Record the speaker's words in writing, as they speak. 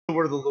The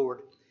word of the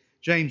Lord.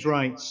 James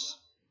writes,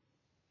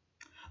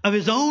 "Of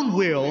his own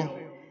will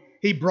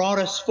he brought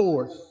us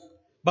forth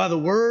by the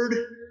word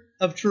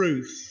of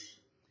truth,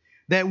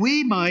 that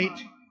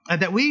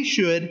we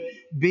should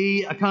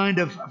be a kind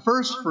of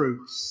first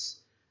fruits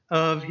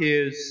of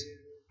his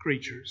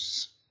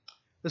creatures."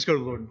 Let's go to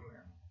the Lord in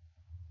prayer.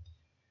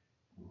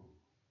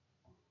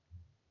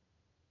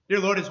 Dear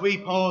Lord, as we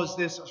pause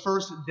this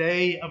first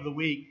day of the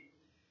week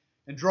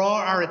and draw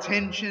our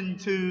attention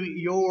to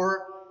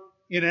your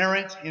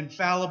inerrant,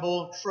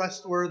 infallible,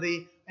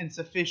 trustworthy, and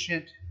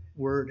sufficient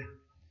word,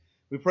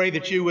 we pray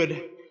that you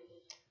would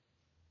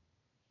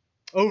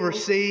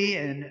oversee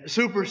and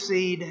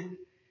supersede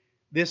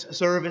this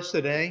service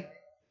today,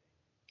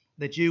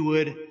 that you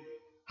would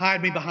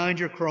hide me behind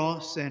your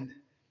cross and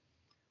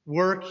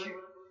work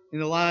in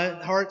the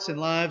hearts and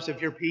lives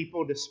of your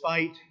people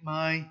despite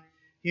my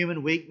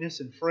human weakness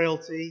and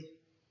frailty,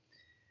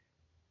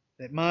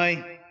 that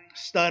my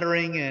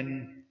stuttering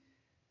and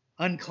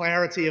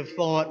unclarity of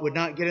thought would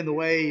not get in the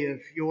way of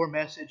your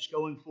message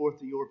going forth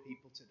to your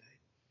people today.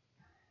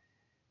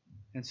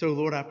 And so,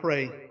 Lord, I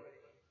pray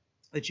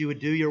that you would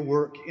do your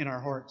work in our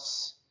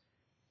hearts,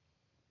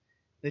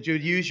 that you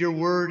would use your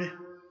word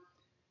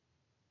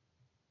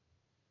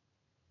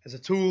as a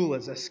tool,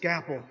 as a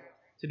scalpel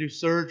to do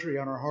surgery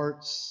on our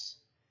hearts.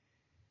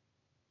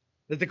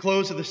 That at the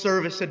close of the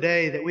service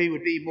today, that we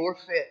would be more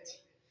fit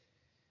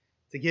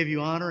to give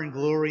you honor and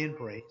glory and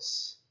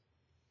praise.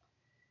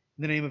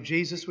 In the name of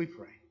Jesus we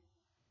pray.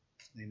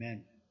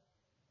 Amen.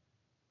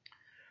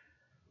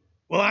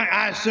 Well,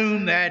 I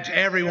assume that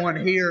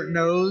everyone here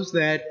knows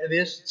that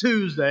this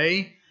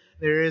Tuesday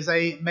there is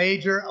a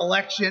major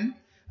election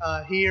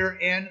here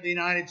in the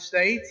United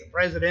States, a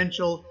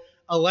presidential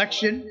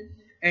election.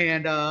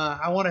 And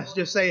I want to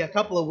just say a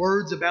couple of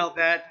words about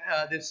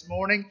that this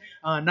morning.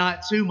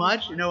 Not too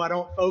much. You know, I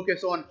don't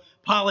focus on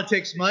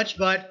politics much,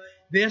 but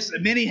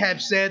many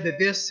have said that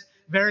this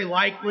very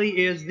likely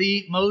is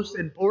the most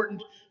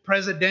important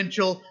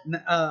presidential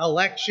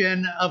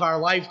election of our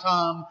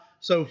lifetime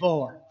so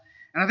far.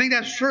 And I think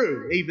that's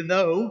true, even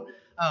though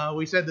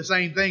we said the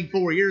same thing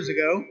 4 years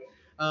ago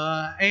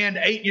and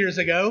 8 years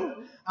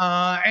ago.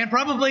 And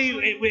probably,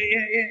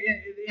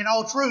 in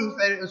all truth,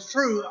 that it was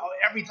true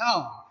every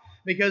time,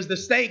 because the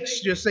stakes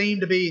just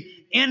seem to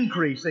be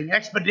increasing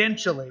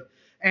exponentially.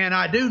 And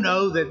I do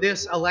know that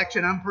this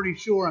election, I'm pretty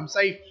sure I'm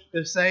safe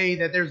to say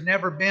that there's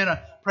never been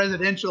a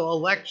presidential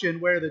election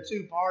where the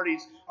two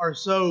parties are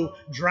so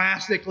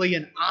drastically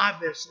and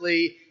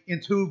obviously in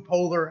two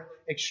polar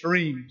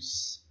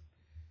extremes.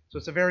 So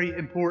it's a very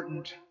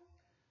important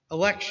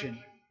election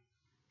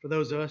for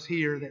those of us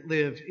here that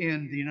live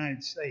in the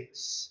United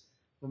States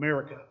of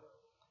America.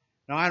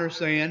 Now, I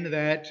understand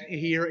that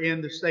here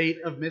in the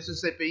state of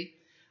Mississippi,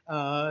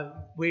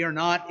 we are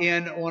not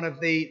in one of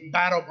the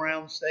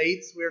battleground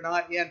states. We're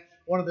not in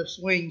one of the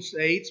swing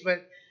states.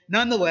 But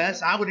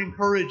nonetheless, I would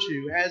encourage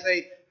you as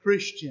a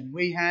Christian,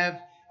 we have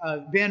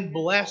been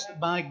blessed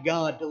by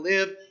God to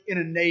live in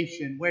a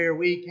nation where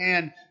we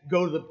can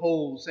go to the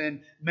polls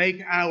and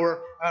make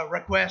our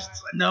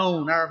requests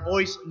known, our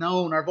voice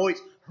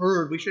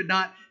heard. We should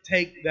not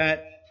take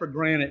that for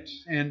granted.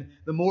 And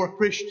the more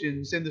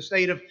Christians in the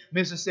state of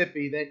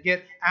Mississippi that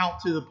get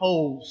out to the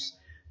polls,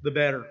 the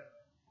better.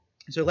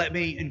 So let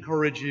me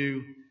encourage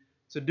you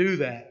to do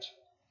that.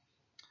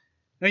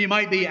 Now you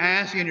might be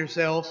asking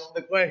yourself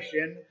the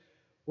question,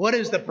 what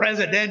does the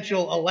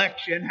presidential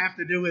election have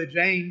to do with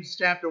James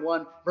chapter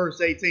 1,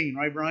 verse 18,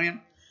 right, Brian?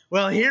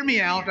 Well, hear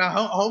me out. I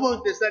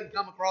hope this doesn't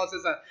come across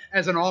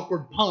as an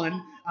awkward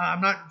pun.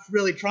 I'm not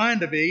really trying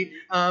to be,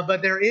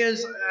 but there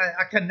is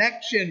a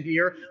connection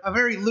here, a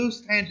very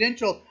loose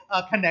tangential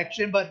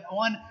connection, but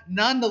one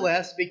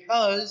nonetheless,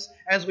 because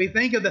as we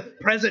think of the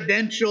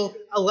presidential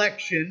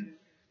election,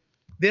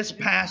 this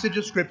passage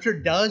of Scripture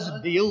does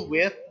deal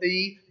with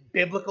the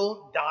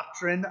biblical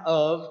doctrine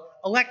of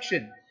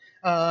election,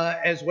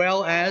 as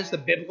well as the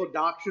biblical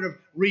doctrine of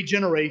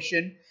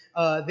regeneration,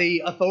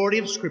 the authority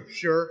of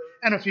Scripture,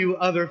 and a few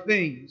other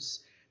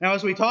things. Now,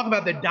 as we talk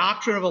about the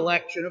doctrine of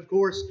election, of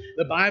course,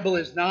 the Bible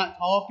is not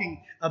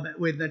talking about,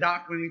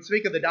 when we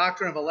speak of the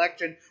doctrine of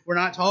election, we're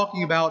not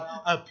talking about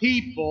a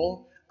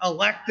people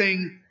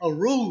electing a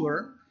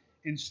ruler.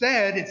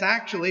 Instead, it's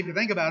actually, if you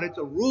think about it, it's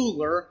a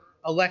ruler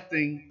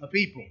electing a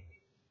people,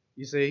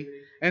 you see.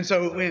 And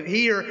so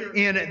here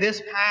in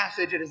this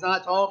passage, it is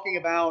not talking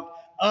about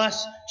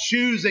us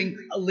choosing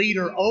a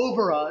leader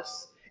over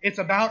us. It's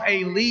about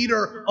a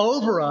leader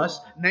over us,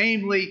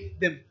 namely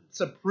the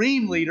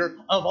supreme leader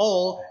of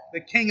all, the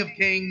King of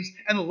Kings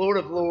and the Lord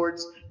of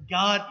Lords,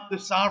 God, the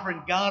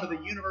sovereign God of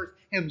the universe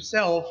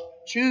himself,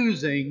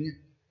 choosing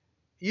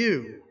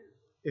you.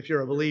 If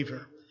you're a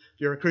believer,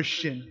 if you're a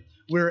Christian,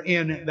 we're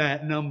in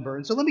that number.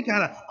 And so let me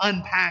kind of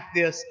unpack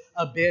this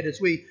a bit as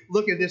we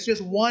look at this.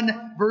 Just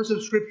one verse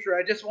of Scripture.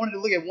 I just wanted to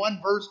look at one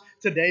verse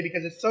today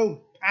because it's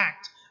so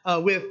packed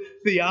with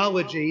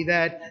theology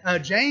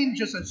that James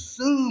just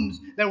assumes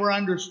that we're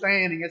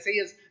understanding as he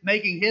is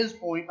making his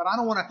point, but I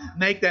don't want to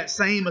make that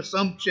same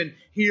assumption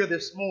here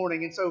this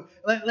morning. And so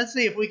let's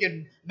see if we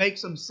can make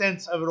some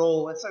sense of it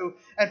all. And so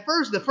at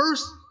first, the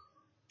first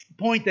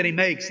point that he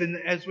makes, and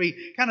as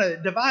we kind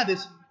of divide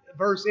this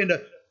verse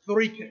into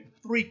three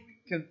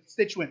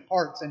constituent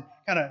parts and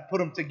kind of put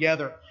them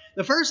together.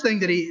 The first thing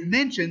that he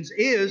mentions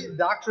is the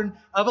doctrine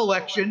of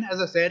election,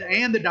 as I said,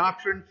 and the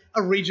doctrine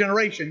of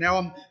regeneration. Now,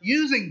 I'm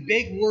using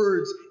big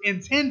words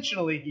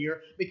intentionally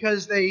here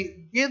because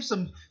they give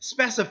some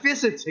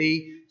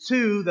specificity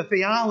to the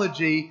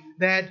theology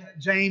that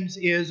James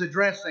is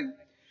addressing.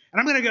 And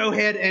I'm going to go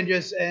ahead and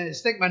just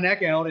stick my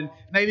neck out and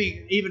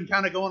maybe even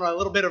kind of go on a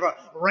little bit of a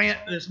rant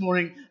this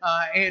morning,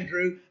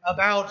 Andrew,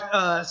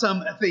 about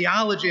some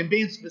theology and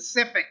being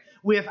specific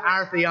with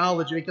our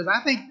theology, because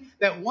I think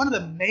that one of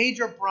the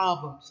major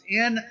problems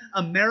in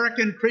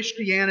American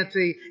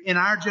Christianity in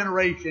our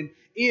generation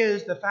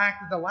is the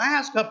fact that the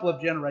last couple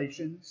of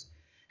generations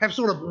have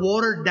sort of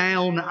watered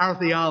down our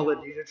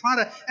theology to try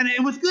to,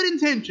 and with good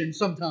intentions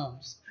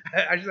sometimes.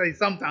 I should say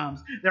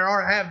sometimes. There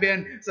have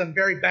been some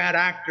very bad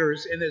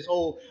actors in this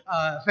whole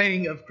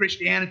thing of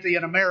Christianity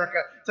in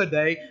America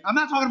today. I'm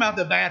not talking about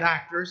the bad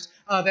actors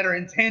that are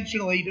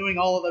intentionally doing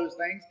all of those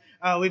things.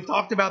 We've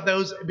talked about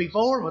those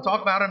before. We'll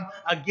talk about them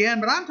again.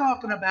 But I'm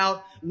talking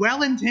about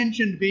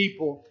well-intentioned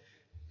people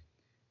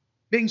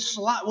being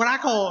what I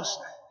call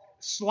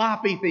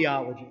sloppy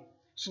theology.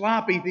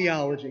 Sloppy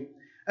theology.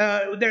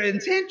 Their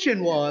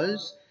intention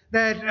was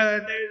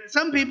that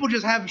some people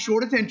just have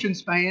short attention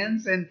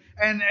spans and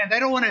they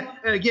don't want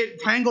to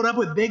get tangled up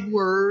with big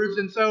words.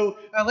 And so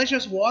let's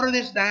just water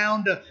this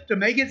down to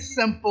make it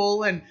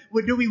simple. And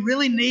do we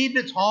really need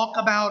to talk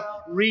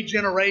about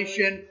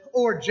regeneration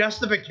or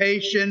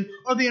justification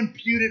or the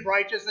imputed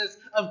righteousness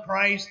of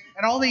Christ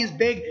and all these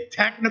big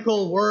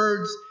technical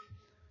words?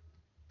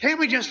 Can't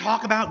we just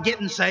talk about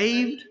getting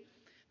saved?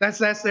 That's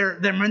their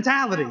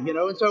mentality, you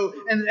know. And so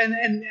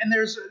and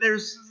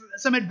there's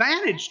some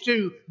advantage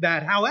to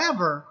that.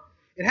 However,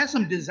 it has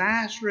some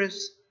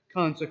disastrous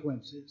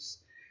consequences.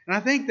 And I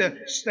think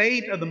the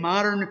state of the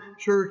modern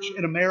church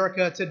in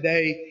America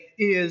today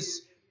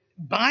is,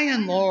 by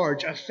and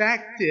large,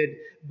 affected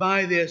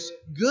by this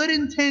good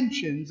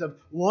intentions of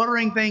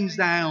watering things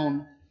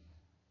down.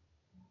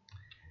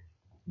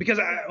 Because,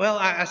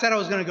 I said I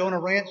was going to go on a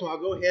rant, so I'll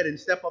go ahead and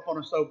step up on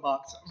a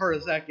soapbox for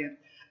a second.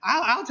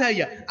 I'll tell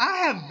you, I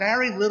have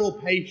very little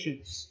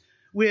patience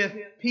with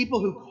people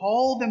who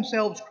call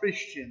themselves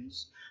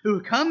Christians, who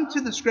come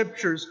to the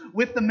Scriptures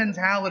with the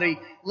mentality,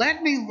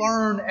 let me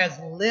learn as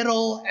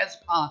little as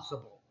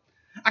possible.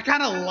 I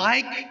kind of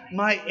like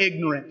my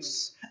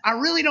ignorance. I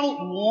really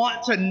don't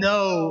want to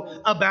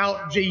know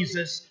about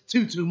Jesus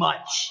too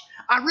much.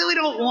 I really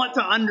don't want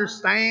to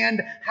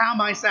understand how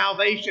my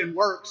salvation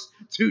works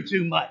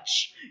too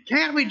much.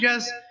 Can't we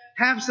just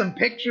have some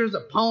pictures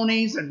of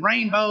ponies and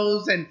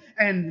rainbows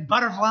and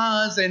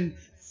butterflies and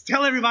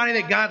tell everybody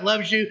that God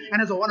loves you and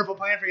has a wonderful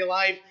plan for your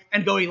life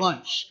and go eat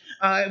lunch?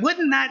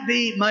 Wouldn't that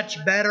be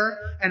much better?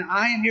 And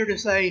I am here to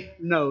say,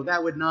 no,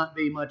 that would not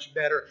be much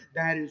better.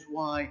 That is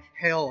why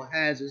hell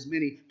has as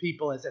many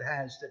people as it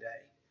has today.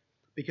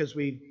 Because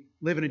we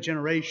live in a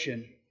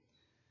generation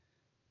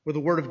where the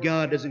Word of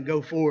God doesn't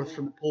go forth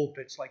from the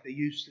pulpits like it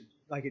used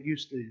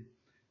to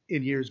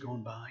in years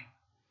gone by.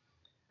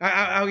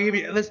 I'll give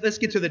you. Let's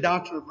get to the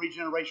doctrine of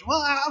regeneration.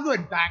 Well, I'll go ahead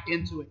and back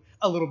into it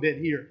a little bit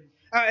here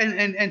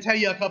and tell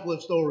you a couple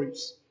of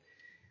stories.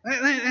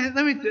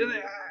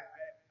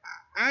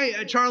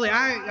 Charlie,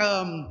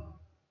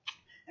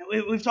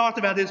 we've talked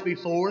about this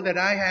before, that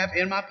I have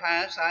in my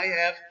past, I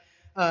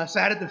have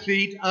sat at the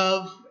feet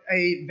of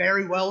a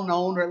very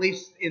well-known, or at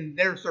least in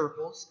their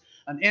circles,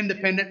 an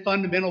independent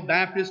fundamental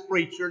Baptist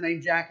preacher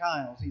named Jack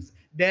Hyles. He's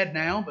dead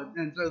now,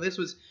 and so this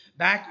was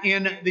back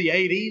in the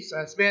 80s.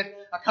 I spent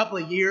a couple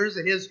of years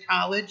at his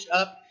college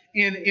up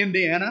in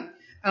Indiana.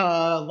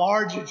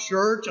 Large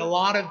church, a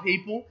lot of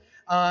people,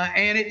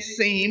 and it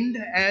seemed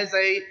as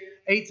a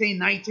 18,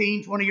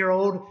 19,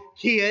 20-year-old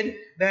kid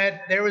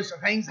that there was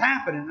things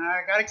happening.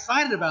 I got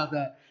excited about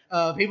that.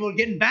 People were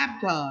getting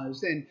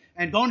baptized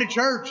and going to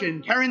church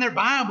and carrying their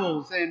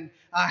Bibles, and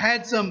I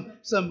had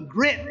some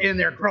grit in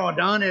their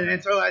crawdon,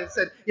 and so I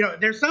said,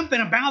 there's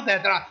something about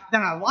that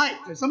I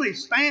liked. There's somebody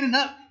standing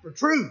up for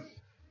truth.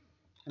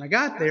 And I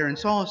got there and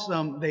saw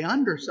the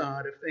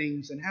underside of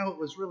things and how it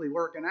was really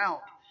working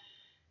out.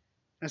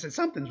 I said,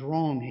 something's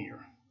wrong here.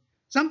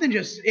 Something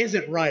just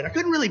isn't right. I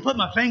couldn't really put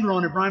my finger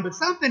on it, Brian, but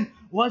something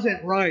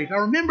wasn't right.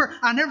 I'll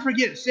never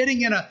forget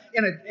sitting in a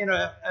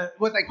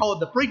what they called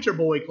the preacher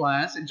boy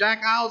class, and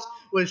Jack Hyles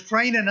was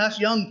training us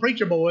young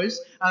preacher boys.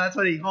 That's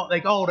what they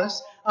called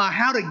us.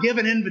 How to give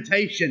an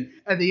invitation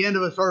at the end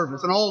of a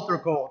service, an altar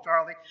call,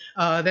 Charlie.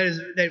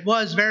 That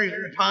was very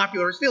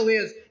popular, still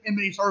is in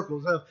many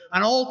circles.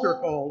 An altar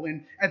call,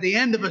 when at the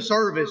end of a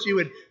service you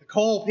would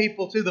call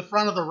people to the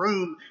front of the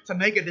room to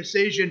make a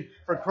decision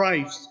for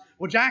Christ.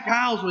 Well, Jack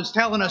Hyles was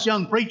telling us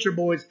young preacher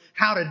boys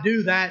how to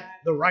do that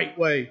the right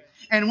way.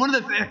 And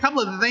a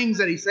couple of the things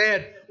that he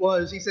said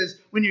was, he says,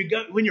 when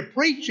you're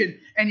preaching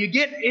and you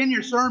get in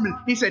your sermon,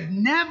 he said,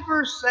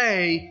 never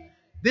say,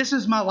 this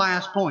is my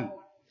last point.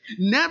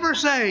 Never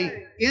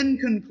say, in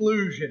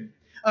conclusion.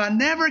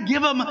 Never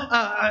give them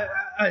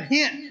a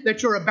hint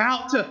that you're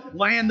about to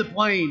land the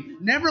plane.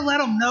 Never let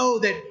them know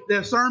that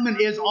the sermon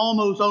is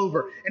almost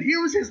over. And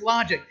here was his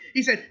logic.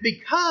 He said,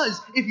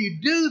 because if you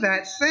do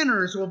that,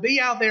 sinners will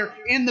be out there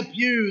in the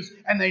pews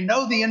and they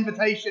know the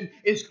invitation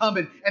is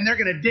coming and they're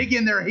going to dig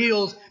in their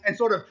heels and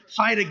sort of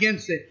fight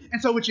against it.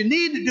 And so what you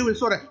need to do is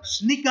sort of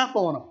sneak up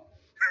on them.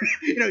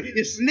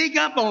 You sneak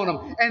up on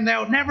them and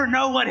they'll never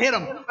know what hit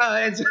them.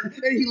 And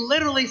he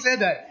literally said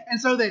that. And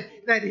so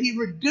that he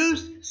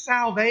reduced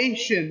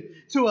salvation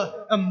to an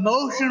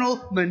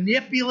emotional,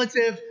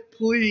 manipulative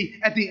plea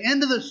at the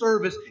end of the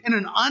service in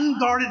an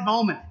unguarded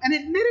moment, and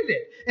admitted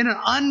it in an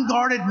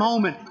unguarded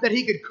moment that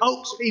he could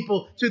coax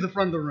people to the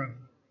front of the room.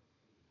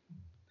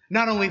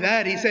 Not only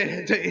that, he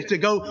said to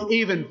go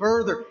even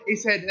further, he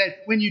said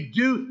that when you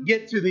do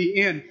get to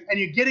the end and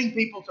you're getting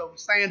people to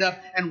stand up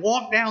and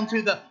walk down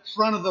to the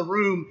front of the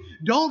room,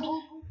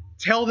 don't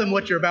tell them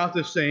what you're about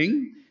to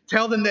sing.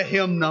 Tell them the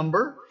hymn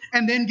number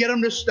and then get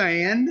them to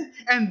stand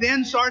and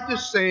then start to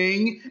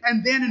sing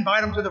and then invite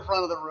them to the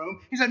front of the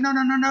room. He said,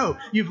 no.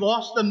 You've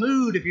lost the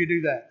mood if you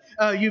do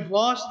that. You've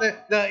lost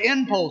the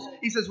impulse.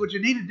 He says what you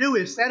need to do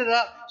is set it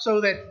up so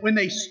that when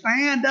they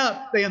stand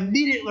up, they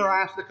immediately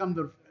are asked to come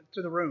to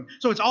the room.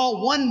 So it's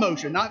all one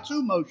motion, not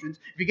two motions.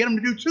 If you get them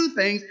to do two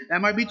things,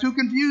 that might be too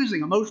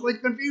confusing, emotionally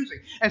confusing.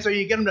 And so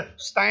you get them to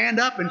stand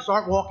up and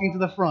start walking to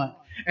the front.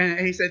 And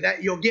he said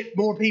that you'll get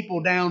more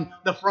people down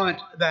the front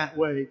that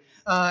way.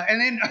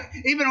 And then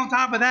even on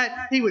top of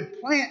that, he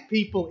would plant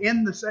people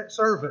in the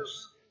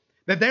service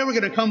that they were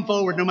going to come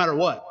forward no matter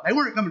what. They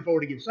weren't coming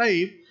forward to get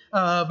saved,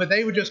 but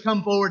they would just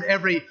come forward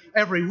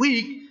every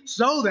week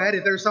so that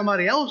if there's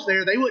somebody else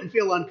there, they wouldn't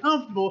feel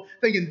uncomfortable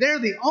thinking they're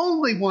the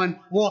only one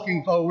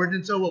walking forward.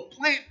 And so we'll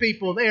plant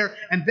people there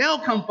and they'll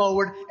come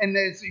forward. And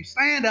as you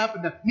stand up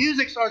and the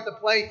music starts to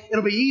play,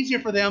 it'll be easier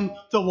for them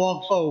to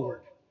walk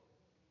forward.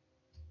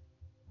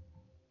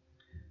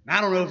 Now,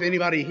 I don't know if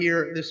anybody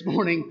here this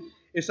morning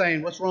is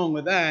saying, what's wrong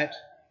with that?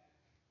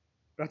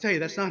 But I'll tell you,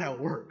 that's not how it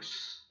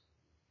works.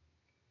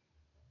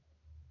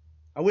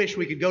 I wish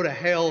we could go to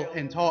hell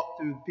and talk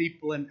to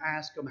people and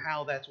ask them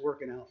how that's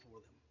working out for them.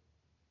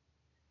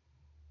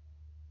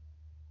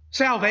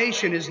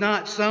 Salvation is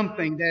not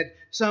something that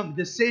some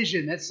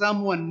decision that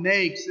someone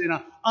makes in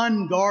an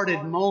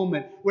unguarded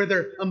moment where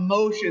their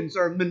emotions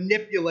are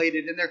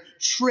manipulated and they're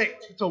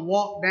tricked to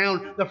walk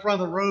down the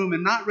front of the room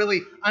and not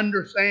really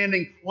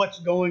understanding what's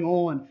going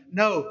on.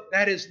 No,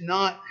 that is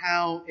not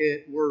how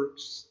it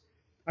works.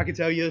 I can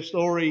tell you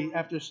story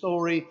after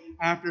story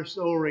after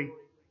story.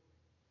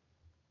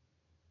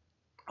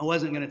 I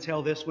wasn't going to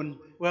tell this one.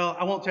 Well,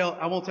 I won't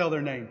tell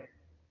their name.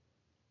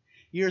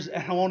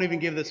 I won't even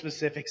give the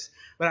specifics,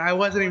 but I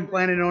wasn't even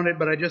planning on it,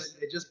 but it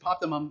just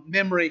popped in my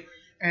memory.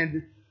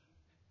 And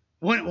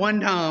one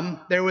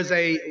time there was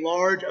a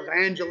large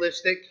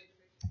evangelistic,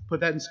 put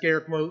that in scare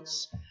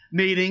quotes,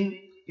 meeting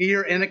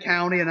here in a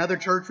county. Another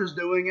church was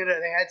doing it.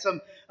 They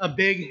had a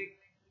big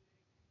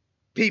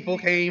people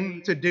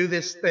came to do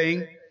this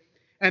thing,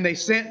 and they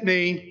sent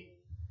me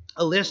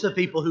a list of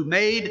people who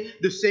made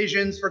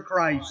decisions for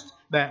Christ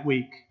that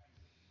week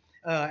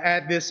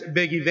at this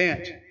big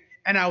event.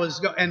 And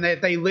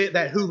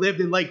who lived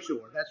in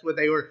Lakeshore. That's what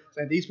they were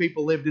saying. These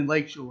people lived in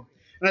Lakeshore.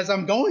 And as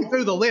I'm going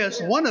through the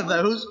list, one of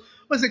those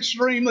was an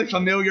extremely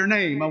familiar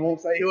name. I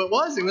won't say who it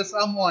was. It was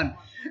someone.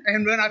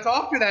 And when I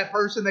talked to that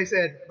person, they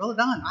said, Brother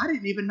Don, I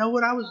didn't even know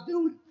what I was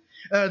doing.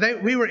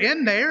 We were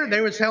in there.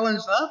 They were selling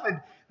stuff.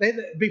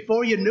 And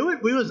before you knew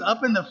it, we was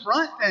up in the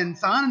front and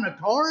signing a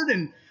card.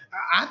 And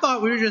I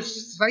thought we were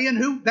just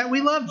saying that we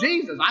love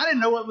Jesus. I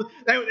didn't know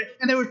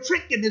and they were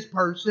tricking this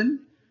person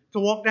to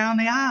walk down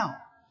the aisle.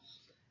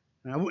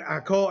 I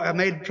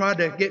tried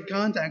to get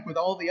contact with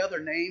all the other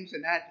names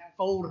in that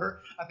folder.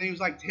 I think it was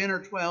like 10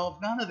 or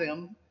 12. None of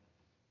them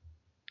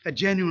had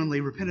genuinely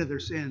repented of their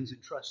sins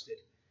and trusted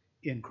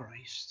in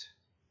Christ.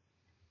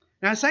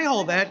 Now, I say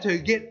all that to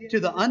get to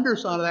the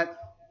underside of that.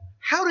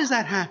 How does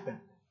that happen?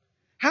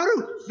 How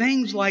do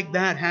things like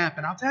that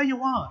happen? I'll tell you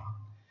why.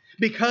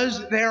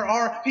 Because there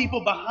are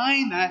people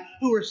behind that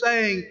who are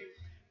saying,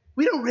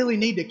 we don't really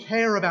need to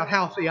care about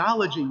how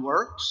theology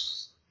works.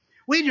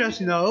 We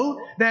just know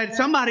that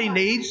somebody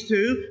needs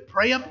to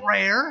pray a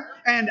prayer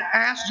and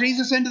ask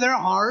Jesus into their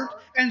heart.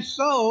 And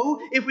so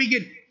if we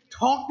could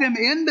talk them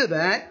into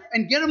that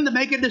and get them to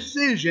make a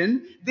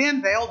decision,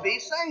 then they'll be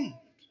saved.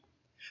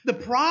 The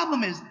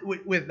problem is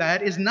with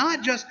that is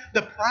not just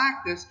the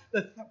practice.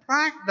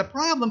 The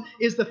problem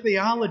is the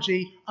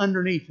theology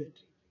underneath it.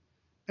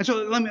 And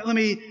so let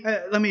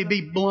me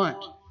be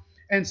blunt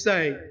and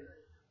say,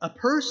 a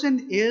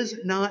person is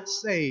not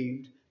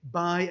saved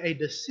by a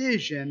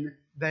decision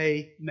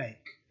they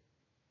make.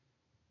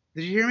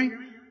 Did you hear me?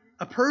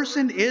 A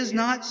person is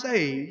not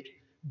saved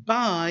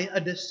by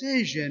a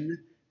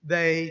decision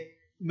they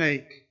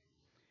make.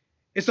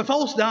 It's a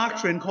false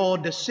doctrine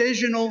called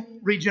decisional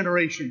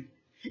regeneration.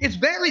 It's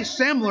very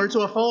similar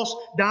to a false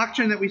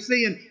doctrine that we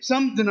see in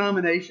some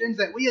denominations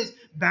that we as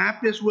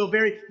Baptists will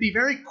be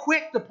very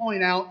quick to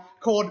point out,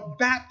 called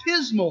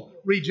baptismal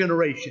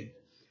regeneration.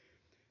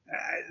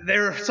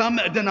 There are some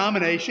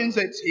denominations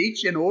that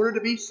teach in order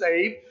to be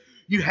saved,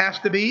 you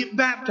have to be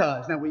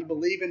baptized. Now, we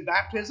believe in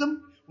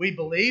baptism. We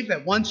believe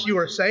that once you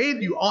are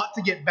saved, you ought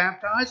to get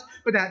baptized,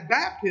 but that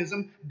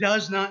baptism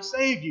does not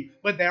save you.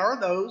 But there are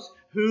those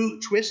who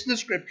twist the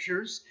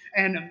scriptures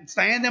and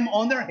stand them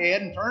on their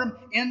head and turn them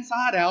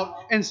inside out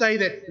and say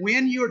that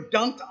when you're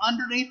dunked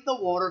underneath the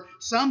water,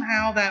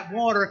 somehow that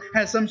water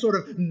has some sort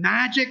of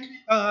magic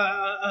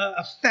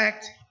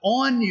effect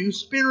on you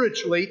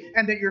spiritually,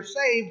 and that you're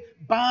saved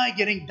by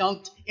getting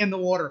dunked in the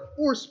water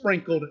or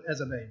sprinkled as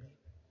a baby.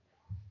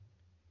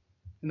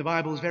 And the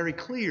Bible is very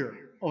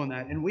clear on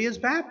that. And we as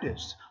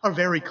Baptists are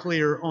very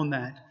clear on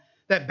that.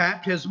 That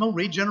baptismal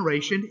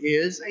regeneration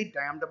is a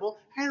damnable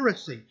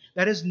heresy.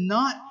 That is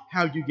not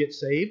how you get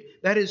saved.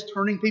 That is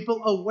turning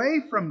people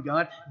away from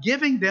God,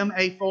 giving them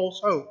a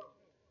false hope.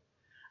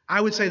 I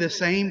would say the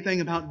same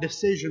thing about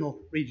decisional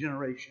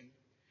regeneration.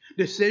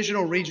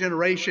 Decisional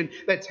regeneration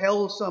that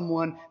tells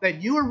someone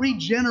that you are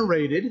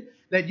regenerated,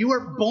 that you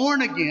are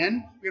born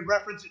again. We have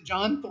reference at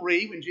John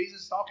 3 when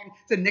Jesus is talking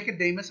to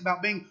Nicodemus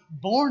about being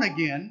born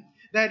again,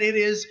 that it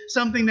is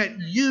something that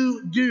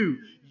you do.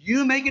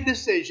 You make a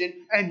decision,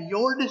 and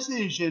your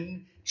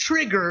decision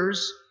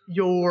triggers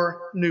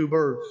your new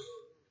birth.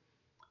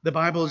 The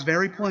Bible is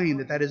very plain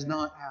that that is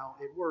not how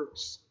it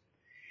works.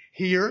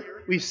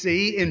 Here we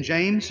see in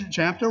James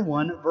chapter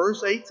 1,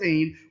 verse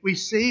 18, we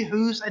see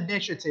whose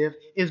initiative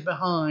is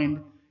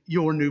behind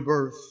your new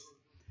birth.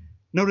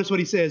 Notice what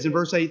he says in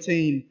verse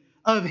 18.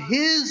 Of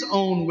His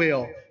own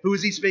will. Who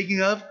is he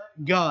speaking of?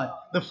 God,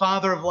 the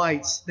Father of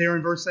lights, there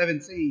in verse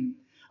 17.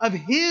 Of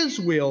His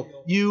will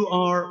you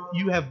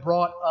have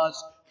brought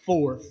us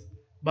forth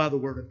by the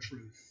word of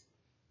truth.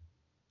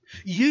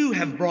 You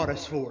have brought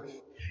us forth.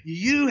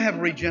 You have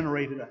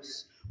regenerated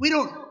us. We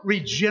don't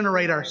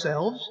regenerate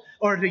ourselves,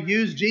 or to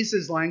use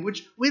Jesus'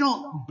 language, we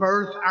don't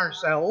birth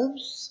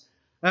ourselves.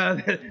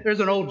 There's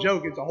an old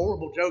joke. It's a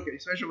horrible joke,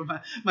 especially with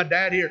my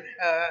dad here.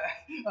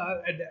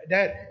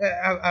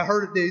 I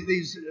heard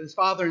this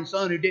father and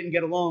son who didn't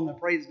get along. I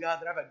praise God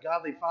that I have a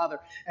godly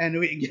father and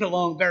we get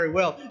along very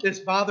well. This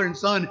father and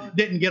son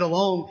didn't get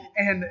along,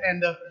 and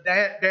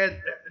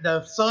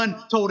the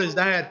son told his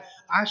dad,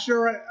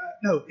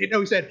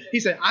 he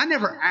said, I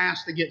never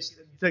asked to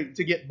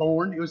get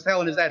born. He was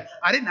telling his dad,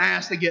 I didn't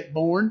ask to get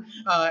born.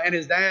 And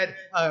his dad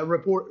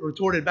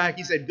retorted back.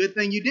 He said, good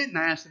thing you didn't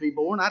ask to be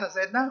born. I'd have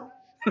said no.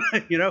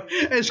 But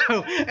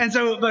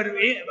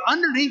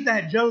underneath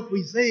that joke,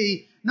 we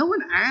see no one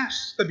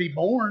asks to be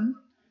born.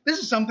 This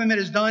is something that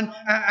is done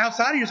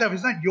outside of yourself.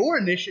 It's not your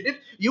initiative.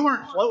 You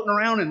weren't floating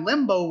around in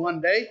limbo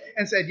one day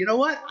and said, you know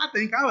what? I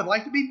think I would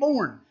like to be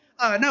born.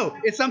 No,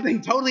 it's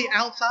something totally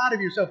outside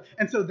of yourself.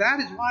 And so that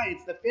is why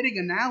it's the fitting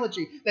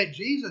analogy that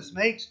Jesus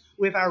makes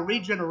with our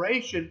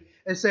regeneration.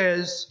 It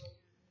says,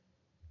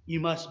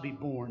 you must be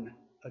born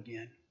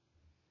again.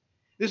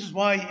 This is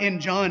why in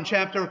John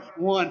chapter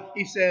 1,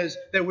 he says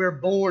that we're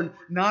born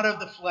not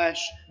of the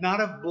flesh, not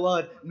of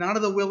blood, not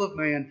of the will of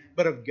man,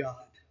 but of God.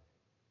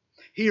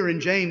 Here in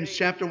James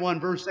chapter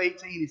 1, verse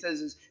 18, he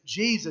says,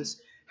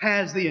 Jesus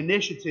has the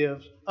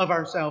initiative of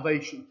our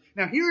salvation.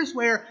 Now, here's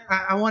where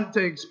I want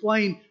to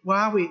explain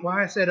why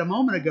I said a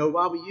moment ago,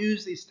 why we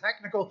use these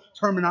technical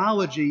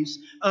terminologies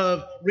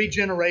of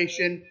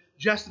regeneration,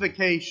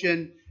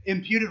 justification,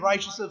 imputed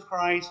righteousness of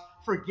Christ,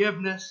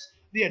 forgiveness,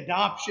 the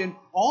adoption.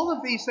 All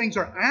of these things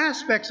are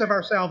aspects of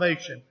our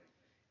salvation.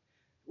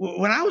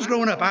 When I was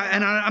growing up,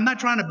 I'm not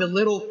trying to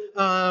belittle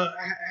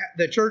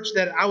the church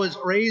that I was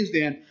raised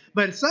in,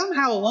 but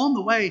somehow along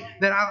the way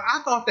that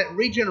I thought that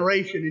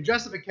regeneration and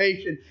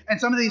justification and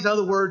some of these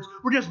other words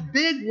were just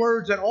big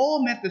words that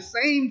all meant the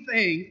same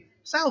thing,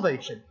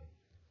 salvation.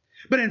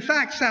 But in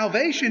fact,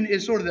 salvation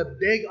is sort of the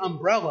big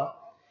umbrella.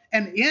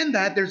 And in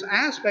that, there's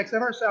aspects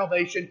of our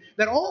salvation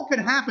that all can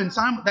happen,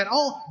 that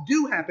all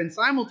do happen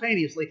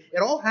simultaneously. It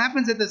all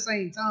happens at the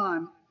same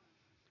time.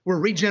 We're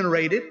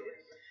regenerated.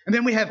 And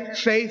then we have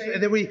faith.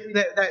 And then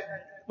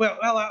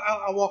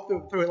I'll walk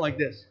through it like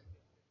this.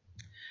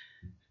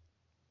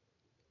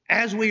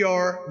 As we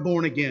are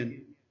born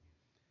again,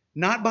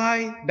 not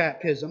by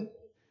baptism,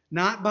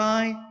 not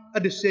by a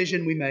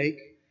decision we make,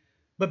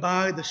 but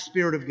by the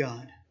Spirit of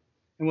God.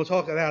 And we'll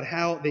talk about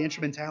how the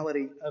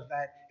instrumentality of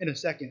that in a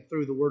second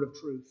through the word of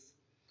truth.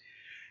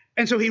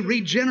 And so He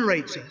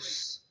regenerates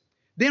us.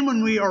 Then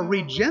when we are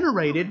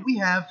regenerated, we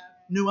have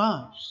new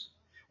eyes.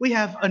 We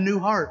have a new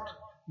heart.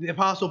 The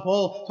Apostle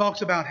Paul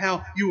talks about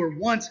how you were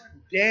once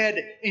dead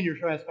in your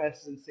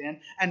trespasses and sin,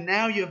 and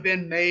now you have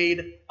been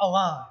made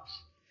alive.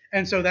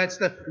 And so that's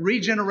the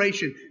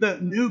regeneration, the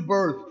new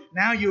birth.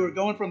 Now you are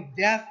going from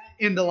death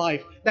into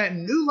life. That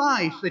new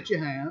life that you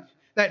have,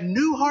 that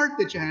new heart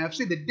that you have.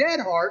 See, the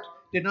dead heart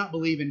did not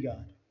believe in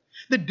God.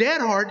 The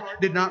dead heart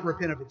did not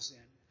repent of its sin.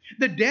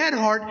 The dead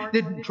heart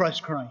didn't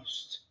trust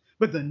Christ.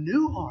 But the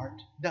new heart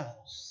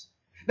does.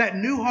 That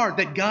new heart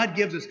that God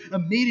gives us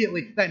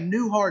immediately, that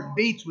new heart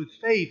beats with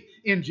faith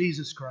in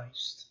Jesus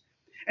Christ.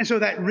 And so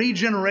that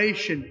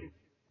regeneration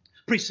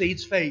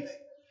precedes faith.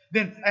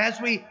 Then as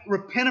we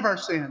repent of our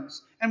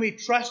sins and we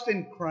trust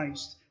in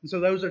Christ, and so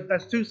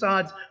that's two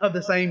sides of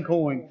the same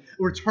coin.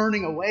 We're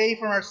turning away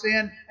from our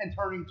sin and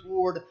turning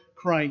toward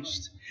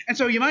Christ. And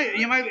so you might,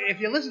 if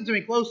you listen to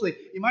me closely,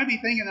 you might be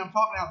thinking I'm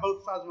talking out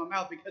both sides of my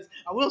mouth, because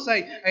I will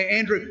say, hey,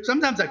 Andrew,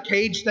 sometimes a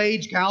cage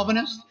stage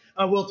Calvinist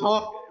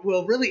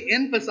will really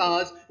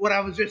emphasize what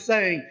I was just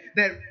saying,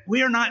 that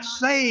we are not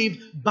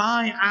saved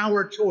by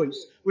our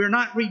choice. We are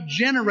not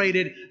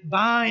regenerated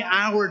by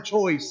our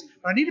choice.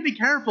 But I need to be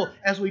careful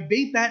as we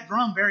beat that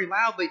drum very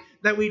loudly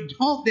that we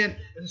don't then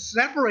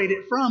separate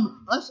it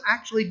from us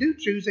actually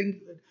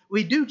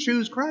we do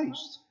choose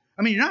Christ.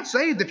 I mean, you're not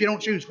saved if you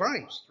don't choose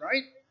Christ,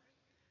 right?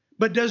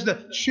 But does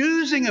the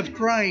choosing of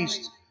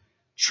Christ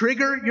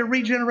trigger your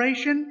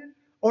regeneration,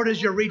 or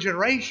does your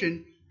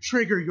regeneration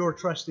trigger your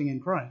trusting in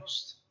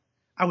Christ?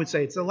 I would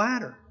say it's the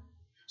latter.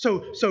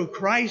 So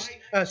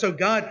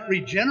God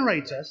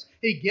regenerates us.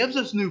 He gives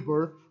us new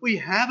birth. We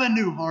have a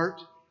new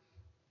heart.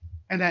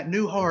 And that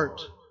new heart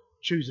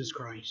chooses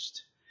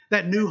Christ.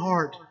 That new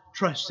heart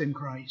trusts in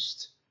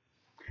Christ.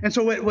 And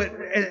so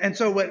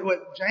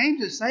what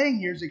James is saying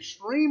here is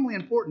extremely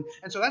important.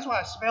 And so that's why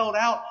I spelled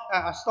out,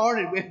 I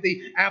started with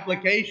the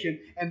application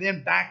and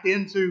then backed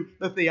into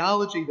the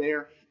theology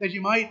there. That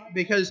you might,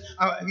 because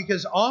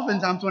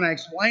oftentimes when I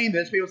explain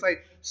this, people say,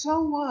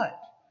 so what?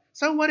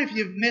 So what if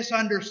you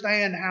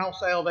misunderstand how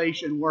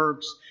salvation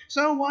works?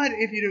 So what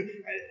if you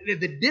do?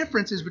 The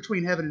difference is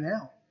between heaven and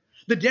hell.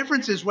 The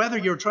difference is whether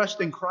you're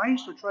trusting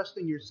Christ or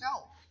trusting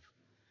yourself.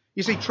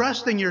 You see,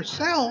 trusting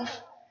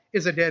yourself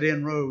is a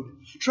dead-end road.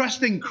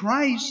 Trusting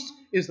Christ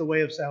is the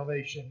way of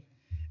salvation.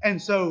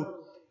 And so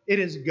it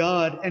is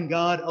God and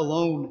God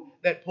alone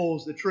that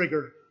pulls the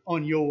trigger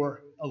on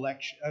your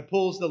election,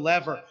 pulls the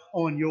lever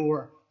on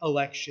your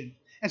election.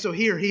 And so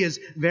here he is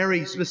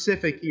very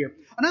specific here.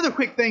 Another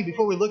quick thing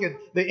before we look at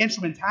the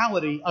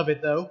instrumentality of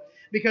it, though,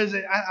 because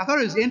I thought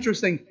it was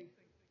interesting,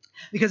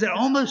 because it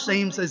almost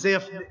seems as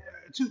if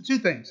two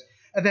things.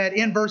 That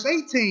in verse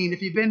 18,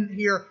 if you've been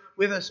here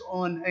with us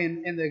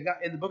in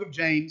the book of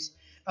James,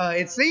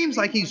 it seems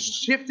like he's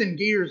shifting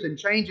gears and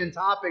changing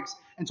topics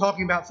and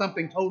talking about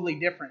something totally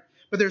different.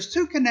 But there's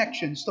two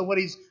connections to what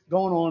he's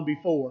going on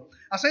before.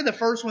 I'll say the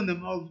first one, the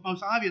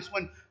most obvious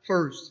one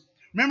first.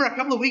 Remember a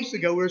couple of weeks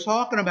ago, we were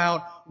talking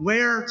about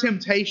where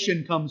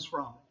temptation comes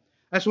from.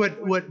 That's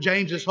what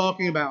James is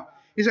talking about.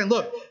 He's saying,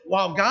 look,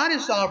 while God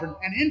is sovereign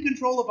and in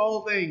control of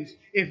all things,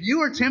 if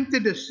you are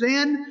tempted to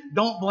sin,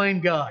 don't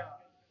blame God.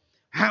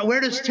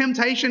 Where does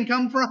temptation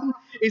come from?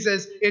 He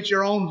says, it's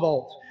your own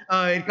fault.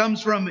 It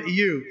comes from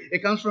you.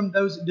 It comes from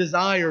those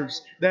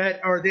desires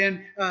that are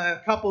then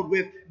coupled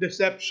with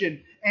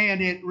deception,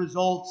 and it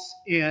results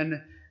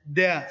in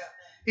death.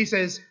 He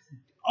says,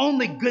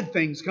 only good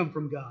things come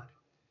from God.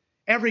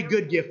 Every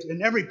good gift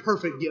and every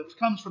perfect gift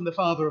comes from the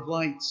Father of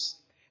lights.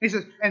 He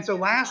says, and so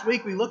last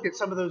week we looked at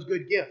some of those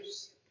good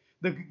gifts.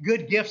 The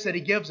good gifts that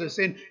he gives us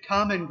in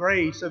common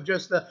grace of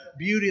just the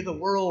beauty of the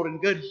world and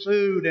good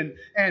food and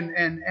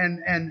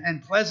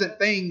pleasant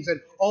things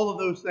and all of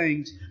those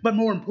things. But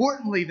more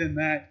importantly than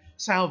that,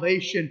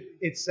 salvation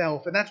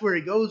itself. And that's where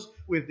he goes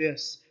with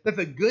this. That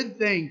the good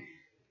thing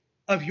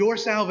of your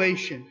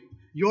salvation,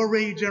 your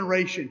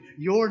regeneration,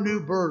 your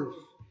new birth,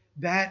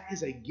 that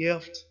is a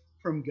gift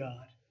from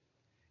God.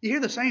 You hear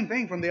the same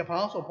thing from the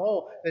Apostle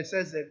Paul that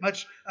says that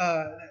much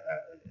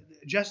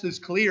just as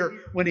clear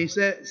when he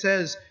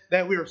says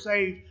that we are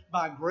saved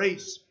by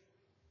grace,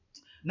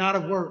 not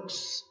of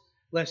works,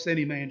 lest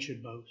any man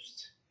should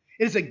boast.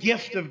 It is a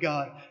gift of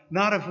God,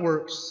 not of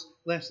works,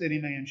 lest any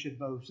man should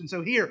boast. And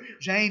so here,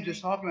 James is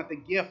talking about the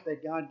gift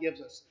that God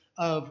gives us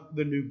of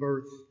the new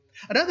birth.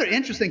 Another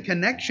interesting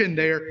connection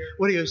there,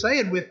 what he was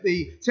saying with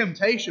the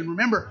temptation.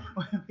 Remember,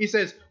 he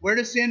says, where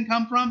does sin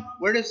come from?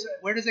 Where does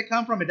it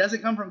come from? It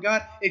doesn't come from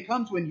God. It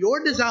comes when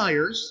your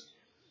desires,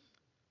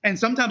 and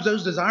sometimes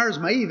those desires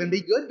may even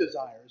be good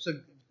desires.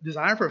 A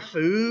desire for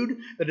food,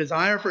 the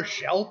desire for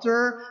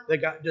shelter,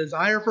 the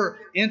desire for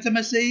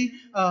intimacy,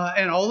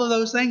 and all of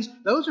those things.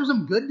 Those are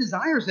some good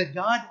desires that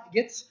God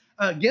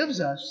gives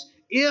us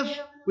if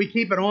we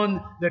keep it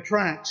on the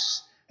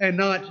tracks and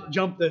not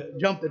jump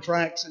the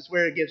tracks. Is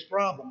where it gets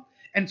problem.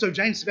 And so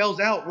James spells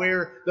out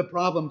where the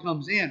problem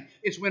comes in.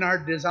 It's when our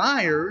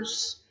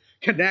desires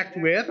connect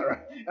with,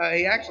 or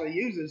he actually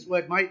uses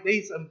what might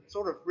be some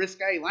sort of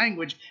risque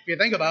language if you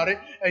think about it.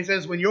 He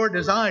says when your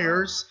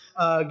desires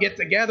get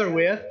together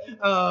with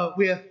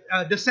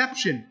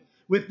deception.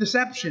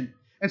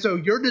 And so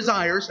your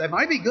desires that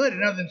might be good in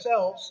and of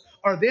themselves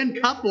are then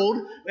coupled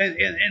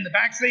in the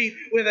backseat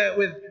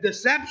with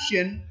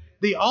deception.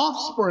 The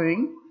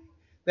offspring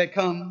that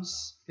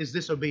comes is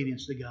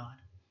disobedience to God.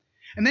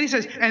 And then he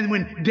says, and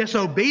when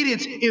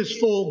disobedience is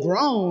full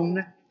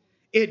grown,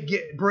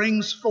 it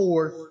brings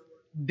forth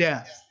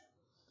death.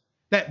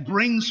 That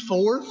brings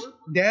forth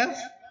death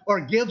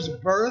or gives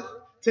birth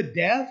to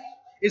death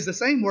is the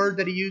same word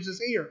that he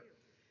uses here.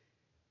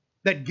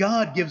 that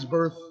God gives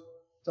birth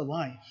to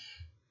life.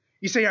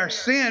 You see, our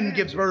sin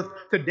gives birth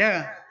to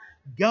death.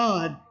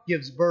 God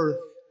gives birth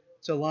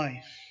to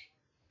life.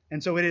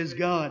 And so it is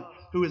God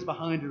who is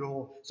behind it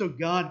all. So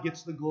God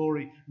gets the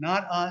glory,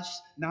 not us,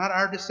 not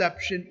our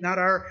deception, not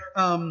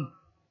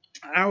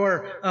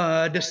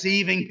our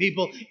deceiving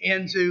people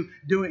into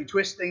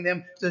twisting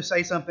them to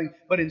say something,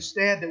 but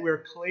instead that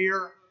we're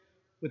clear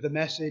with the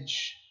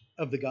message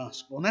of the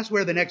gospel. And that's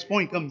where the next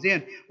point comes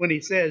in when he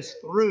says,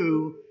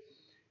 through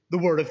the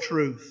word of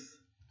truth.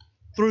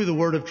 Through the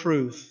word of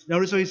truth.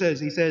 Notice what he says.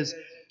 He says,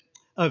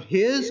 of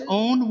his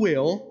own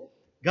will,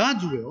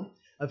 God's will,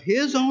 of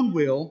his own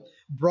will,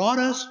 brought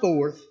us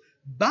forth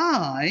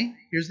by,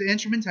 here's the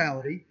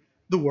instrumentality,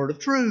 the word of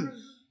truth.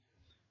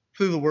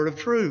 Through the word of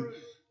truth.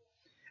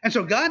 And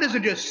so God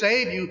doesn't just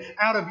save you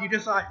out of you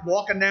just like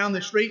walking down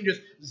the street and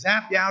just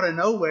zap you out of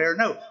nowhere.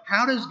 No.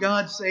 How does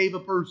God save a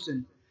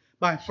person?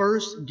 By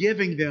first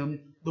giving them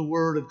the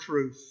word of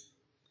truth.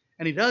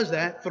 And he does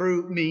that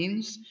through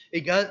means.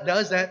 He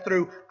does that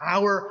through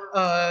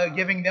our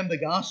giving them the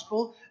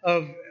gospel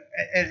of,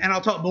 and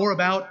I'll talk more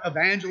about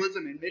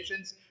evangelism and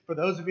missions for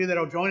those of you that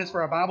will join us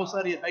for our Bible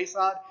study at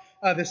Bayside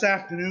this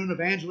afternoon,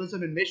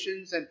 evangelism and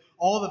missions and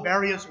all the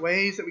various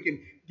ways that we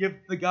can give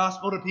the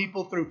gospel to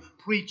people through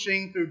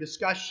preaching, through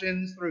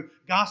discussions, through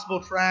gospel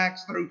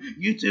tracts, through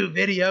YouTube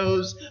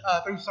videos,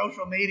 through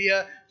social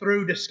media,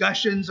 through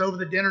discussions over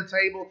the dinner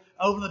table,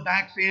 over the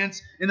back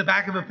fence, in the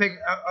back of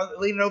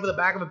leaning over the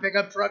back of a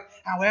pickup truck.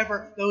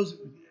 However those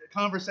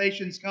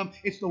conversations come,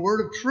 it's the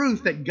word of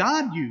truth that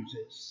God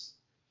uses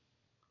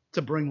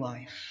to bring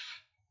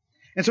life.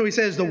 And so he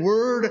says the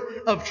word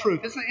of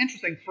truth. It's an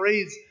interesting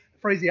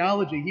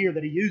phraseology here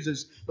that he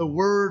uses, the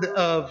word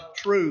of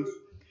truth.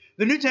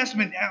 The New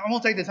Testament, I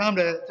won't take the time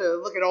to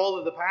look at all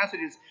of the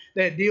passages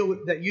that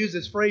use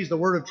this phrase, the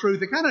word of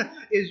truth. It kind of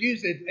is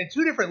used at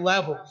two different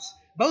levels,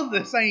 both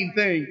the same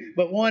thing,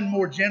 but one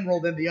more general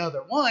than the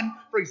other. One,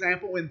 for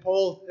example, when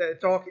Paul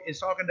is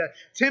talking to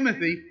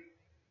Timothy,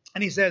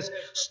 and he says,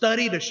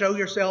 study to show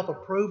yourself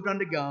approved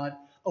unto God,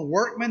 a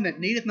workman that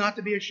needeth not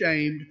to be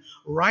ashamed,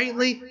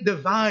 rightly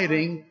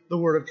dividing the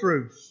word of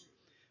truth.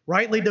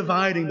 Rightly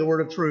dividing the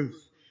word of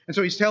truth. And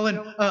so he's telling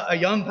a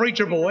young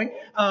preacher boy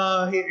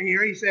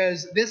here, he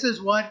says, this is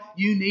what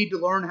you need to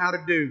learn how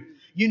to do.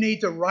 You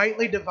need to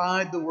rightly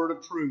divide the word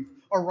of truth,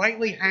 or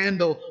rightly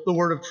handle the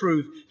word of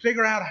truth.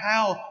 Figure out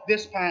how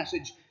this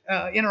passage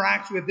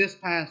interacts with this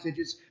passage.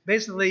 It's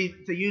basically,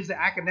 to use the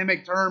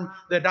academic term,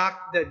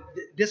 the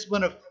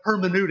discipline of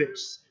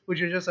hermeneutics,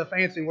 which is just a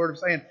fancy word of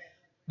saying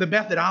the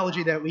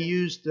methodology that we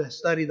use to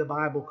study the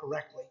Bible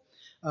correctly.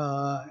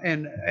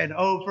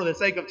 For the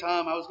sake of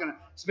time, I was going to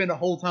spend a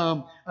whole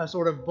time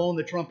sort of blowing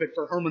the trumpet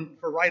for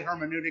right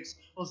hermeneutics.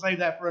 We'll save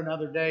that for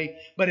another day.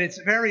 But it's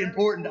very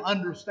important to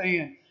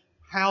understand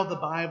how the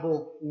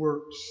Bible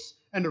works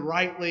and to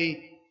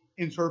rightly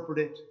interpret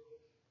it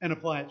and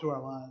apply it to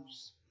our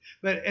lives.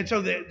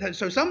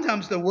 So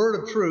sometimes the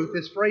word of truth,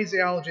 this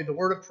phraseology, the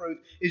word of truth,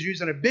 is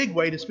used in a big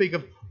way to speak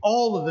of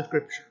all of the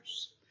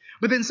Scriptures.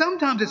 But then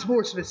sometimes it's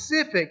more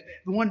specific,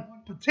 the one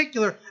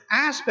particular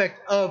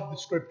aspect of the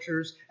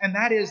Scriptures, and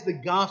that is the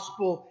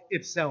gospel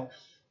itself.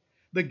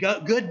 The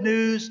good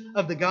news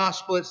of the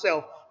gospel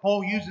itself.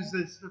 Paul uses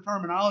this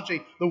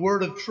terminology, the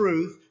word of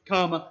truth,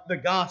 the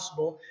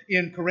gospel,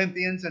 in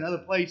Corinthians and other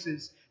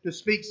places to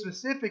speak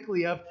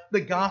specifically of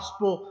the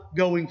gospel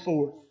going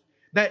forth.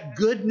 That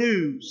good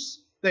news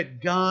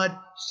that God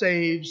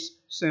saves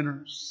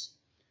sinners.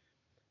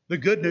 The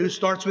good news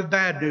starts with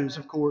bad news,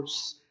 of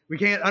course. We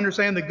can't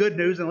understand the good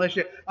news unless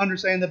you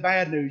understand the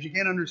bad news. You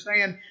can't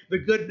understand the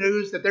good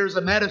news that there's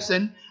a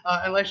medicine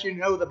unless you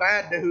know the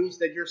bad news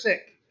that you're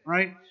sick,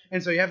 right?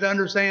 And so you have to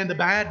understand the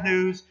bad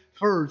news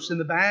first. And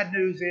the bad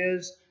news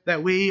is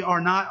that we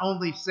are not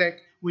only sick,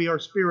 we are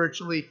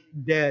spiritually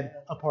dead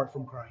apart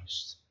from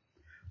Christ.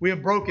 We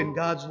have broken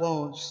God's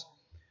laws.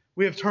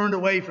 We have turned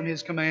away from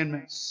His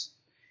commandments.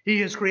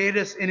 He has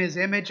created us in His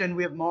image, and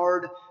we have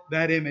marred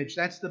that image.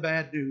 That's the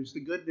bad news. The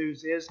good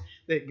news is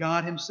that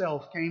God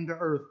Himself came to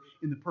earth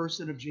in the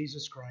person of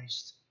Jesus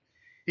Christ.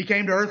 He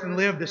came to earth and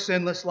lived a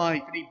sinless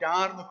life, and He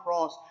died on the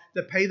cross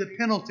to pay the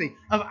penalty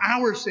of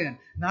our sin.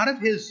 Not of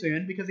His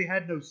sin, because He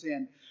had no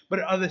sin, but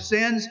of the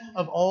sins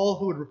of all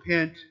who would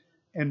repent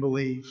and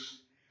believe.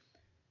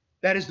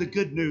 That is the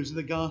good news of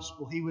the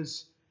gospel. He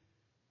was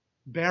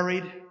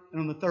buried, and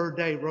on the third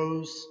day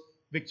rose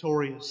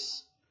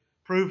victorious,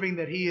 proving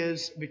that He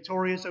is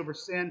victorious over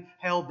sin,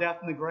 hell, death,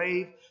 and the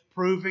grave,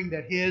 proving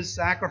that His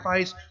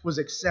sacrifice was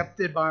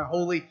accepted by a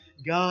holy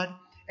God.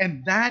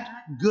 And that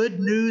good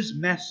news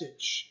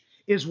message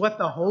is what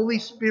the Holy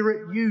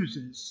Spirit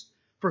uses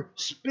for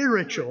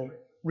spiritual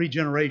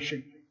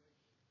regeneration.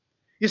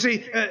 You see,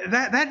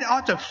 that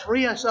ought to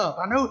free us up.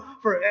 I know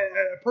for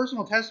a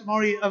personal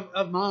testimony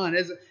of mine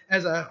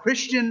as a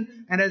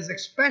Christian and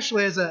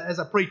especially as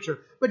a preacher,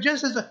 but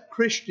just as a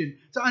Christian,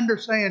 to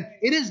understand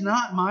it is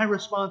not my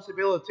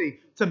responsibility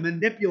to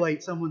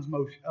manipulate someone's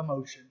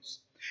emotions.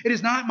 It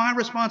is not my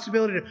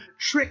responsibility to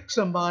trick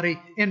somebody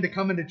into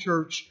coming to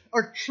church,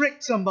 or trick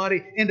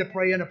somebody into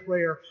praying a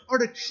prayer, or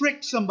to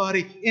trick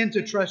somebody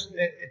into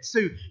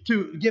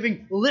to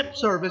giving lip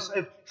service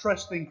of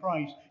trusting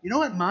Christ. You know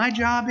what my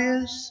job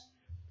is?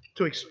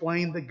 To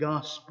explain the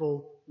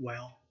gospel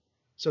well,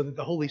 so that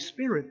the Holy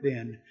Spirit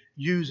then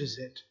uses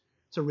it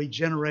to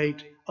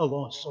regenerate a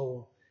lost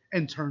soul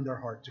and turn their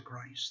heart to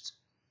Christ.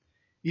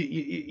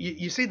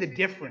 You see the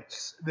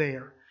difference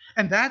there.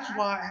 And that's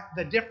why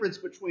the difference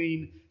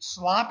between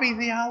sloppy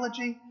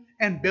theology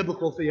and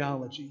biblical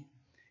theology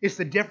is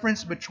the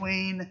difference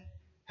between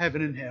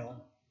heaven and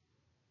hell.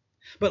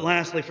 But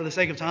lastly, for the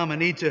sake of time, I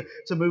need to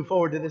move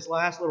forward to this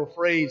last little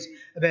phrase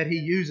that he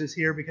uses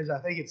here, because I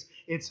think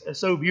it's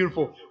so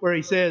beautiful, where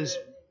he says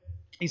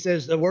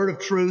the word of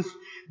truth,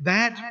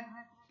 that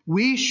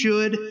we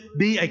should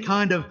be a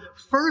kind of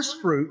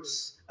first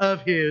fruits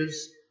of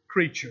His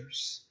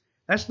creatures.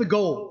 That's the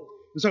goal.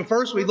 So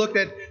first we looked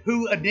at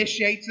who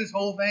initiates this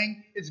whole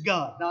thing. It's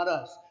God, not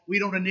us. We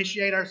don't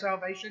initiate our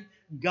salvation.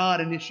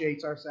 God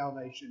initiates our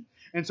salvation.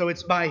 And so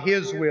it's by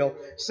His will.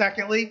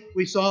 Secondly,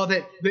 we saw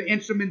that the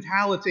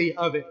instrumentality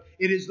of it.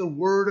 It is the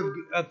word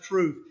of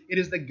truth. It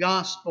is the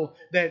gospel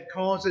that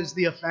causes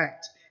the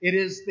effect. It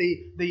is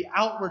the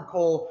outward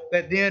call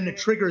that then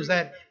triggers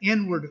that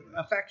inward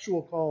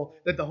effectual call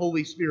that the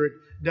Holy Spirit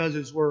does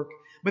His work.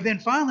 But then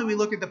finally we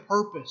look at the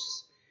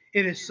purpose.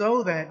 It is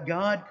so that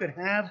God could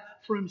have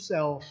for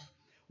Himself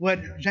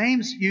what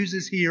James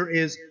uses here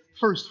is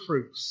first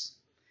fruits.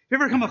 Have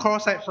you ever come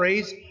across that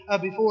phrase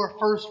before,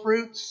 first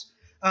fruits?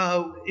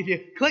 If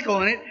you click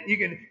on it, you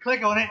can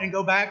click on it and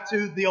go back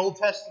to the Old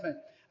Testament.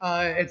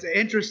 It's an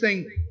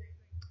interesting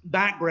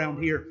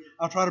background here.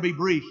 I'll try to be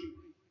brief.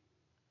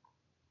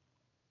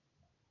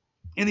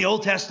 In the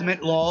Old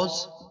Testament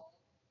laws,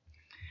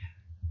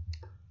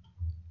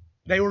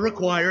 they were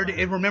required,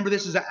 and remember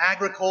this is an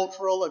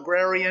agricultural,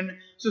 agrarian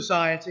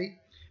society,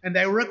 and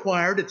they were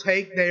required to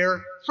take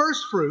their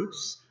first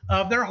fruits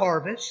of their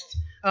harvest,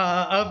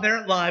 of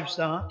their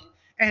livestock,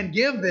 and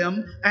give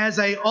them as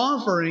an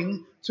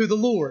offering to the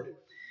Lord.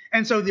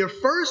 And so their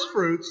first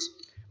fruits,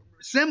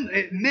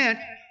 it meant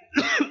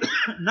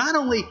not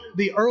only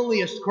the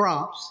earliest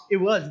crops, it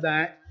was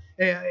that.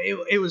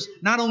 It was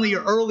not only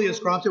your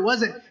earliest crops. It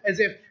wasn't as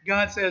if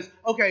God says,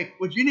 okay,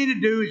 what you need to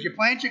do is you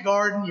plant your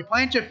garden, you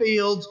plant your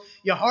fields,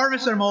 you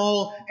harvest them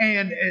all,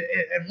 and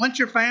once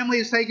your family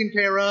is taken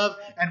care of,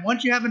 and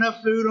once you have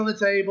enough food on the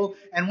table,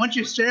 and once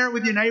you share it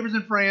with your neighbors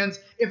and friends,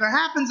 if there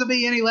happens to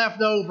be any left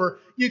over,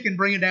 you can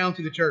bring it down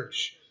to the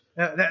church.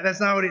 That's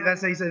not what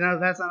he said. No,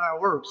 that's not how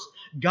it works.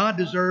 God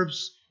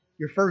deserves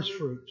your first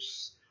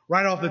fruits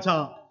right off the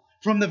top,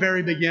 from the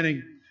very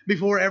beginning,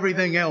 before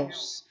everything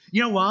else.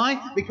 You know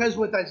why? Because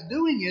what that's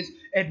doing is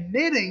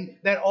admitting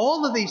that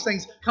all of these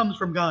things comes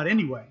from God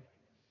anyway.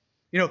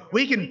 You know,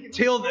 we can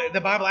till,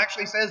 the Bible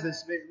actually says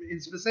this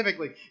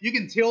specifically. You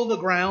can till the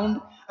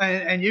ground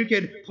and you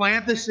can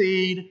plant the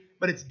seed,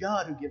 but it's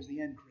God who gives the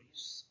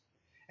increase.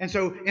 And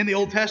so in the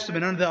Old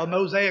Testament, under the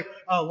Mosaic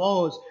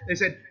laws, they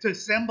said to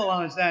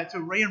symbolize that,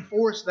 to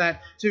reinforce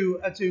that, to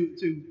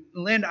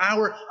lend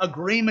our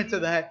agreement to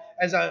that,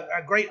 as a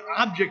great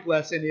object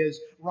lesson is,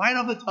 right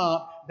off the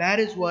top, that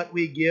is what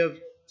we give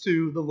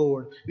to the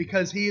Lord,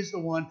 because He is the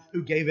one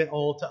who gave it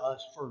all to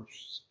us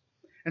first.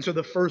 And so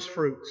the first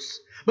fruits.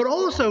 But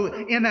also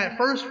in that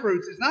first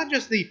fruits, it's not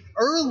just the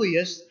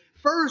earliest.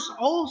 First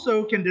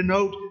also can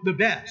denote the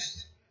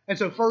best. And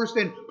so first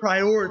in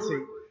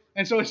priority.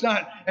 And so it's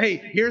not, hey,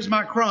 here's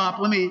my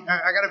crop. I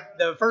got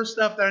the first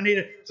stuff that I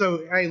need.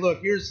 So, hey,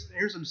 look, here's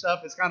some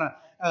stuff that's kind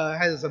of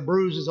has some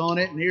bruises on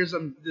it, and here's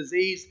some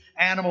diseased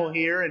animal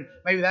here, and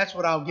maybe that's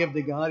what I'll give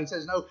to God. He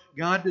says, no,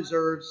 God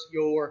deserves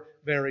your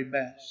very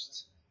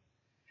best.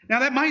 Now,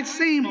 that might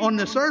seem on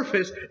the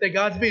surface that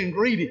God's being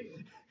greedy.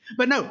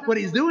 But no, what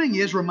He's doing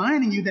is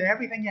reminding you that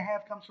everything you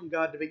have comes from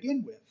God to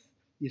begin with,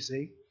 you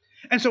see.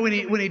 And so when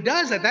he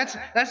does that,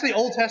 that's the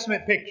Old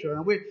Testament picture.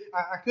 And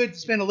I could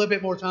spend a little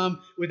bit more time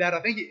with that.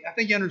 I think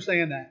you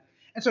understand that.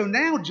 And so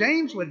now what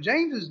James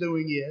is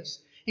doing is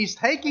he's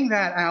taking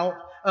that out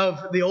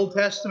of the Old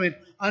Testament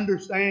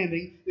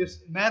understanding, this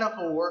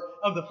metaphor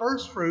of the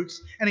first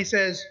fruits, and he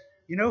says,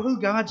 you know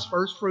who God's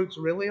first fruits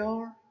really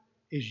are?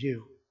 Is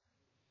you.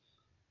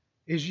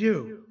 Is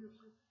you.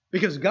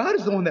 Because God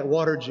is the one that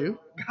watered you.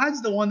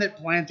 God's the one that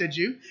planted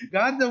you.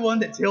 God's the one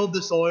that tilled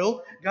the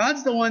soil.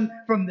 God's the one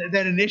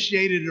that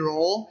initiated it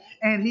all.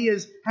 And He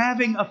is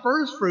having a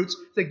first fruits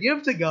to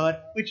give to God,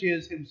 which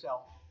is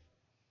Himself.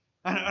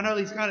 I know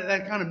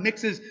that kind of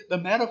mixes the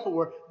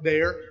metaphor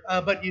there,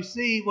 but you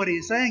see what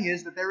he's saying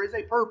is that there is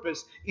a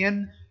purpose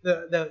in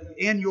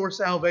your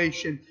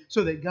salvation,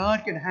 so that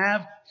God can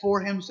have for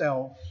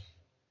Himself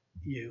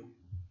you.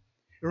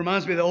 It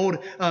reminds me of the old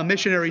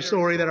missionary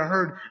story that I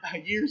heard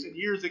years and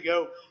years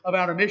ago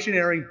about a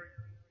missionary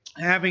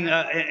having,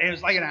 it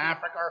was like in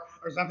Africa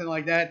or something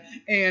like that.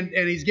 And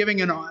he's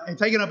taking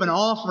up an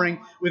offering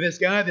with this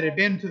guy that had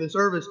been to the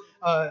service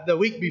the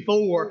week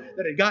before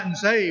that had gotten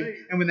saved.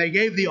 And when they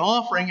gave the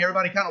offering,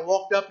 everybody kind of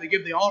walked up to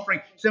give the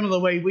offering, similar to the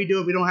way we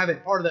do it. We don't have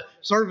it part of the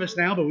service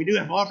now, but we do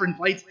have offering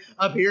plates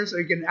up here, so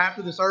you can,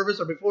 after the service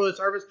or before the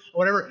service or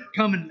whatever,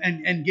 come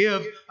and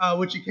give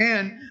what you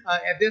can.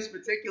 At this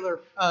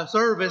particular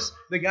service,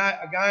 a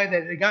guy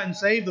that had gotten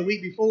saved the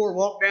week before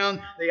walked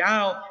down the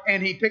aisle,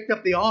 and he picked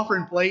up the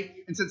offering plate.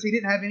 And since he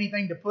didn't have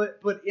anything to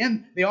put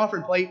in the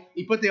offering plate,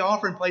 he put the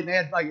offering plate, and they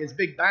had like his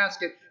big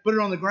basket, put it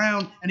on the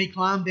ground, and he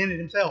climbed in it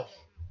himself.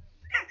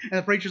 And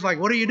the preacher's like,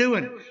 "What are you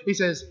doing?" He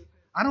says,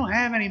 "I don't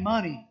have any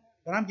money,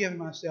 but I'm giving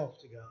myself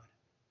to God."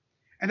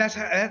 And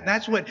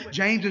that's what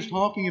James is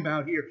talking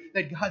about here,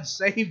 that God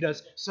saved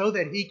us so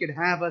that He could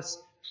have us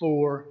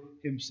for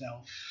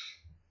Himself.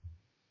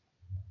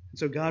 And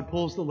so God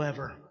pulls the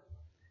lever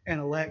and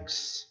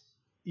elects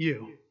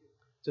you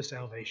to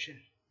salvation.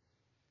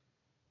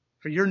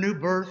 For your new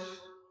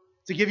birth,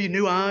 to give you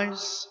new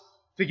eyes,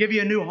 to give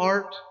you a new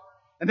heart.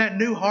 And that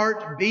new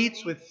heart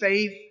beats with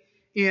faith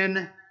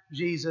in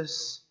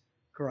Jesus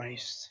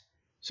Christ,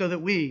 so that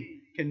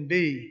we can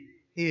be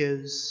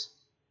His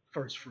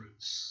first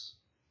fruits.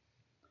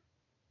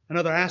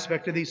 Another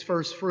aspect of these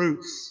first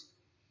fruits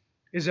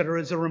is that it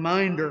is a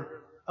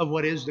reminder of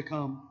what is to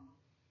come.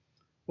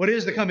 What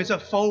is to come is a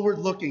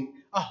forward-looking,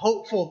 a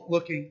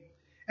hopeful-looking.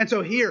 And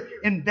so here,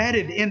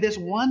 embedded in this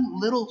one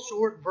little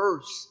short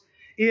verse,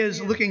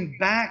 is looking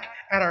back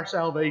at our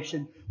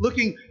salvation,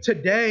 looking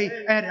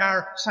today at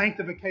our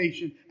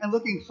sanctification, and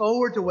looking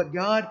forward to what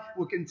God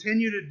will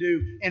continue to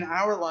do in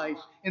our life,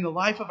 in the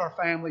life of our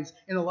families,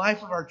 in the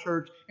life of our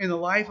church, in the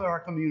life of our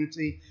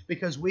community,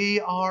 because we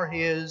are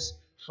His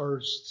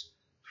first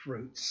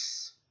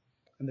fruits.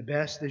 And the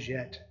best is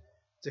yet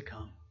to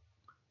come.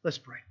 Let's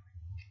pray.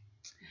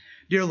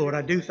 Dear Lord,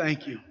 I do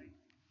thank You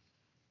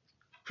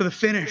for the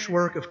finished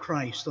work of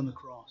Christ on the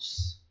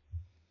cross.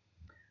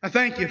 I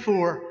thank You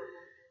for,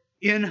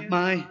 in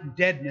my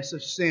deadness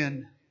of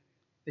sin,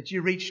 that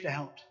You reached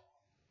out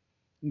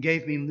and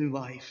gave me new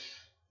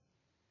life,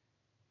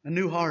 a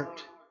new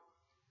heart,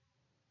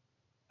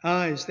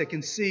 eyes that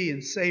can see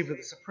and savor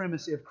the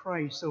supremacy of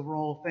Christ over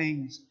all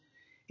things,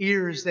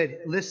 ears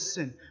that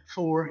listen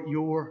for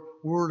Your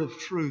word of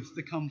truth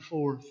to come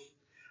forth,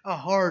 a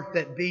heart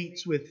that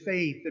beats with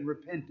faith and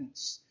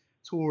repentance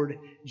toward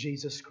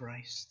Jesus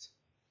Christ.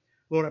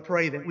 Lord, I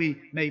pray that we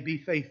may be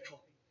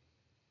faithful,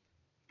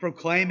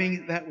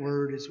 proclaiming that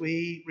word as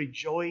we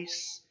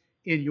rejoice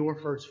in Your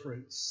first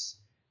fruits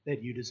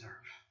that You deserve.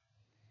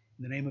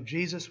 In the name of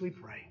Jesus we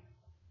pray.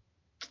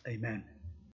 Amen.